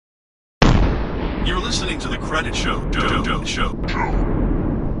You're listening to The Credit Show. Show.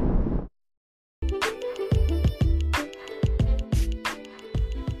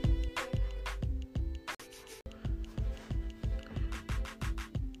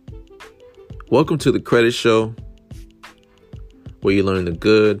 Welcome to The Credit Show, where you learn the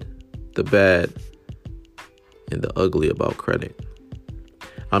good, the bad, and the ugly about credit.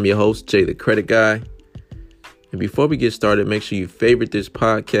 I'm your host, Jay the Credit Guy. And before we get started, make sure you favorite this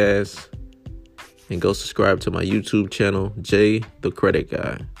podcast and go subscribe to my YouTube channel, Jay the Credit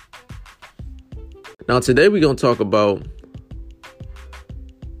Guy. Now, today we're going to talk about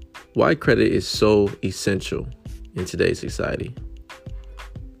why credit is so essential in today's society.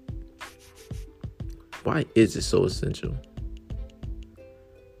 Why is it so essential?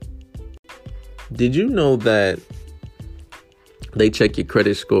 Did you know that they check your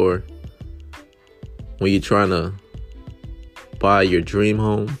credit score when you're trying to buy your dream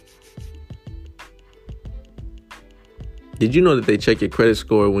home? Did you know that they check your credit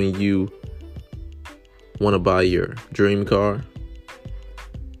score when you want to buy your dream car?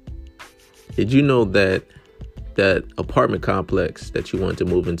 Did you know that that apartment complex that you want to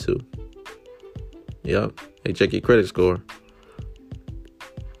move into? Yep, they check your credit score.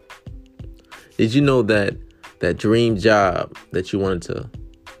 Did you know that that dream job that you wanted to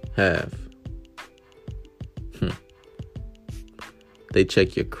have? They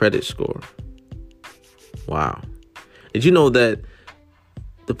check your credit score. Wow. Did you know that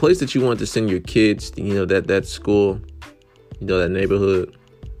the place that you want to send your kids, that school, that neighborhood,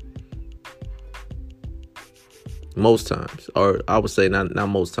 most times, or I would say not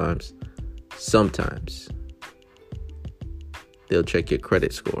most times, sometimes they'll check your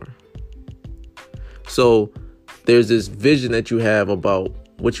credit score. So there's this vision that you have about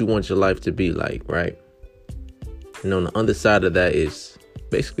what you want your life to be like, right? And on the underside of that is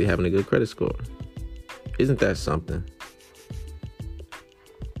basically having a good credit score. Isn't that something?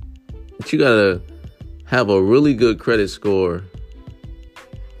 But you gotta have a really good credit score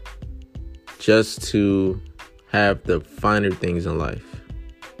just to have the finer things in life.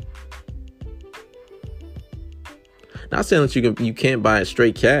 Not saying that you can't buy it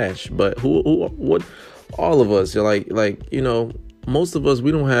straight cash, but what all of us are like most of us,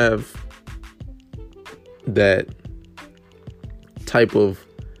 we don't have that type of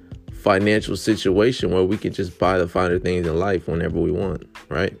financial situation where we can just buy the finer things in life whenever we want,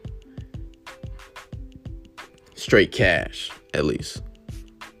 right? Straight cash, at least.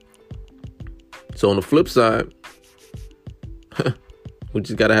 So on the flip side, we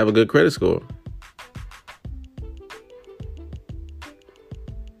just got to have a good credit score.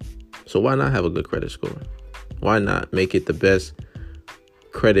 So why not have a good credit score? Why not make it the best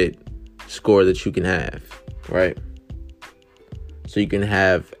credit score that you can have, right? So you can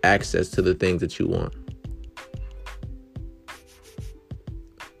have access to the things that you want.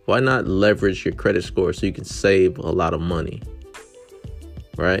 Why not leverage your credit score so you can save a lot of money,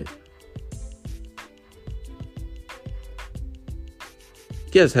 right?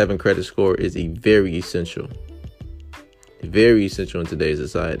 Yes, having credit score is very essential in today's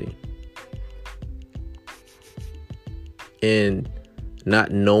society. And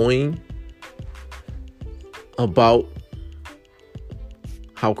not knowing about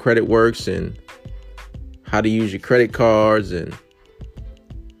how credit works and how to use your credit cards and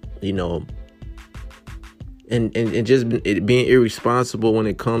and just being irresponsible when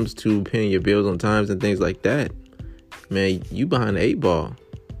it comes to paying your bills on times and things like that, man, you behind the eight ball.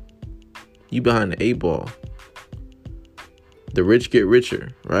 The rich get richer,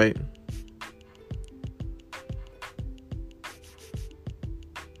 right?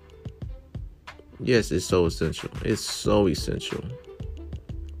 Yes, it's so essential. It's so essential.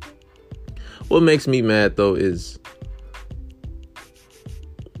 What makes me mad, though, is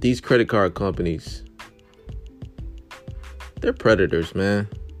these credit card companies. They're predators, man.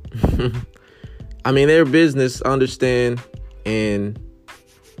 I mean, they're business, understand, and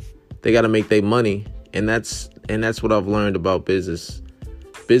they got to make their money, and that's what I've learned about business.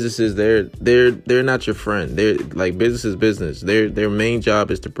 Businesses, they're not your friend. They're like business is business. Their main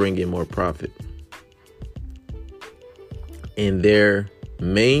job is to bring in more profit. And their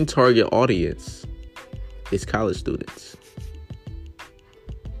main target audience is college students.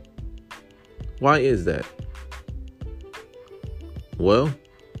 Why is that? Well,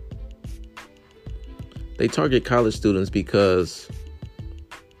 they target college students because,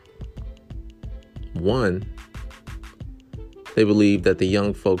 one, they believe that the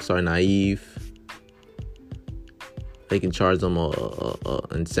young folks are naive. They can charge them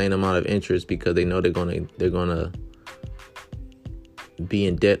a insane amount of interest because they know they're gonna be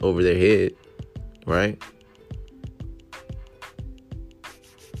in debt over their head, right?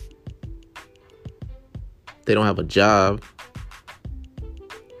 They don't have a job.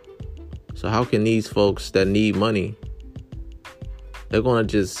 So how can these folks that need money, they're going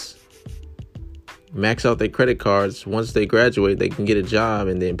to just max out their credit cards. Once they graduate, they can get a job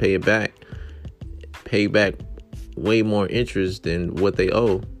and then pay back way more interest than what they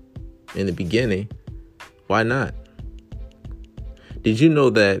owe in the beginning. Why not? Did you know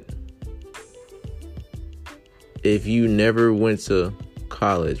that if you never went to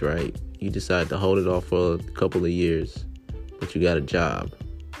college, right, you decide to hold it off for a couple of years, but you got a job,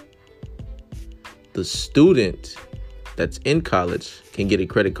 the student that's in college can get a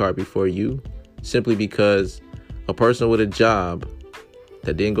credit card before you, simply because a person with a job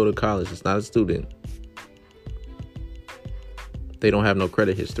that didn't go to college, is not a student, they don't have no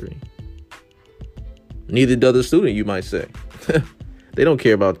credit history. Neither does the student, you might say. They don't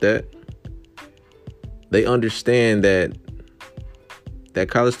care about that. They understand that that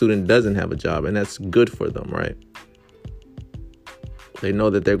college student doesn't have a job, and that's good for them, right? They know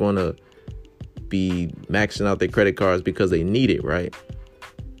that they're going to be maxing out their credit cards because they need it, right?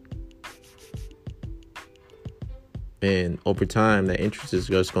 And over time, that interest is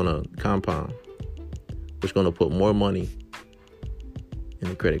just going to compound, which is going to put more money in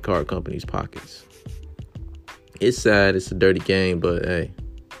the credit card company's pockets. It's sad. It's a dirty game, but hey,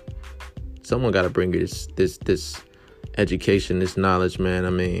 someone got to bring you this education, this knowledge, man.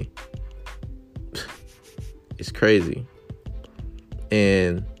 I mean, it's crazy.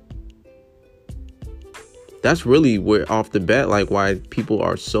 And that's really where, off the bat, like, why people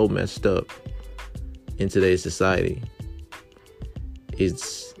are so messed up in today's society.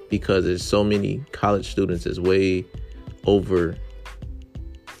 It's because there's so many college students that's way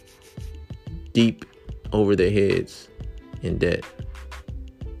deep over their heads in debt.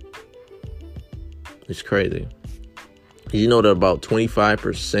 It's crazy. You know that about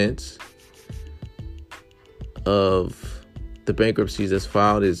 25% of the bankruptcies that's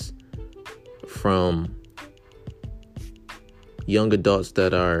filed is from young adults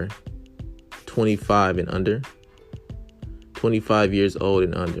that are 25 and under, 25 years old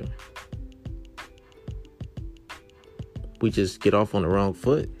and under. We just get off on the wrong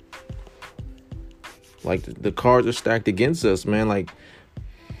foot. Like, the cards are stacked against us, man. Like,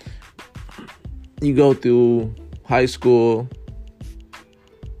 you go through high school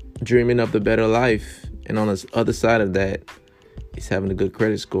dreaming of the better life, and on the other side of that is having a good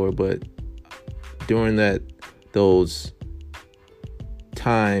credit score. But during those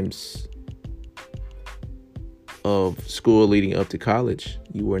times of school leading up to college,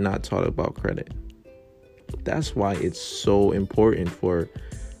 you were not taught about credit. That's why it's so important for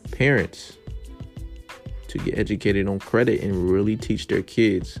parents to get educated on credit and really teach their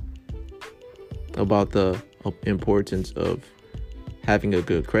kids about the importance of having a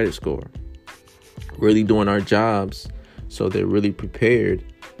good credit score. Really doing our jobs so they're really prepared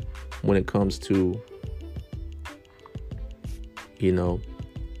when it comes to,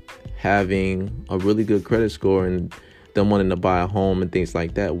 having a really good credit score and them wanting to buy a home and things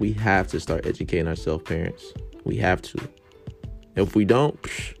like that. We have to start educating ourselves, parents. We have to. If we don't,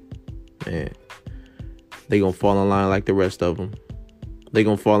 man, they gonna fall in line like the rest of them. They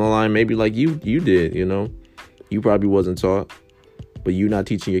gonna fall in line maybe like you did, You probably wasn't taught, but you not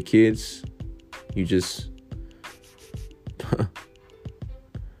teaching your kids. You just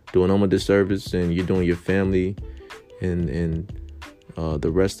doing them a disservice, and you're doing your family and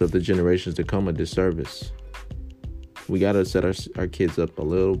the rest of the generations to come a disservice. We gotta set our kids up a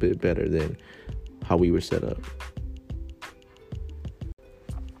little bit better than how we were set up.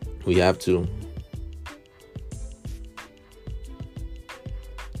 We have to.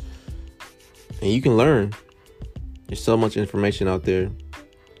 And you can learn. There's so much information out there,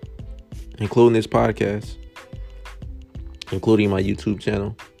 including this podcast, including my YouTube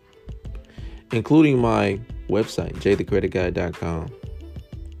channel, including my website, jthecreditguy.com.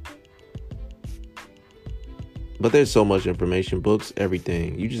 But there's so much information, books,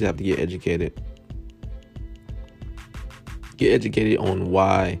 everything. You just have to get educated. Get educated on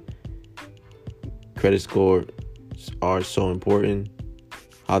why credit scores are so important,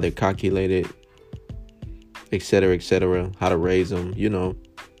 how they're calculated, etc., how to raise them, the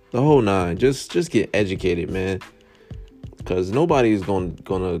whole nine. Just get educated, man, because nobody's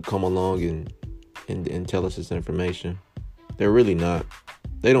gonna come along and tell us this information. They're really not.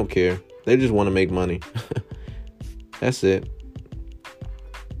 They don't care. They just want to make money. That's it.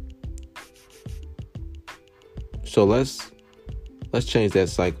 So let's change that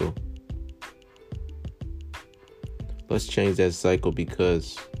cycle. Let's change that cycle,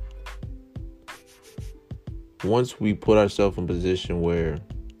 because once we put ourselves in a position where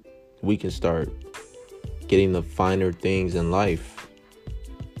we can start getting the finer things in life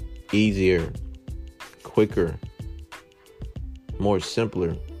easier, quicker, more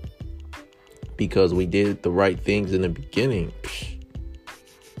simpler, because we did the right things in the beginning,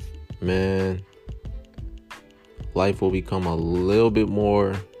 man, life will become a little bit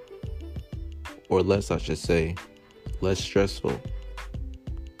more, or less, I should say, less stressful.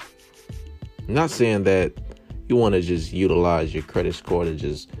 I'm not saying that you want to just utilize your credit score to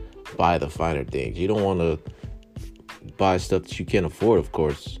just buy the finer things. You don't want to buy stuff that you can't afford, of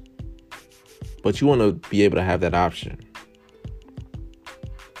course. But you want to be able to have that option.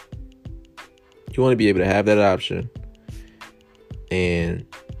 You want to be able to have that option. And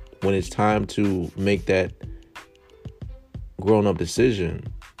when it's time to make that grown-up decision,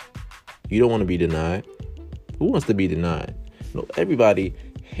 you don't want to be denied. Who wants to be denied? No, everybody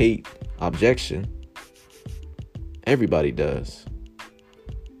hate objection. Everybody does.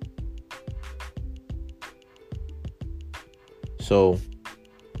 So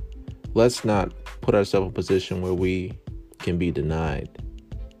let's not put ourselves in a position where we can be denied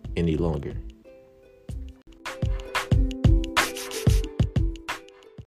any longer.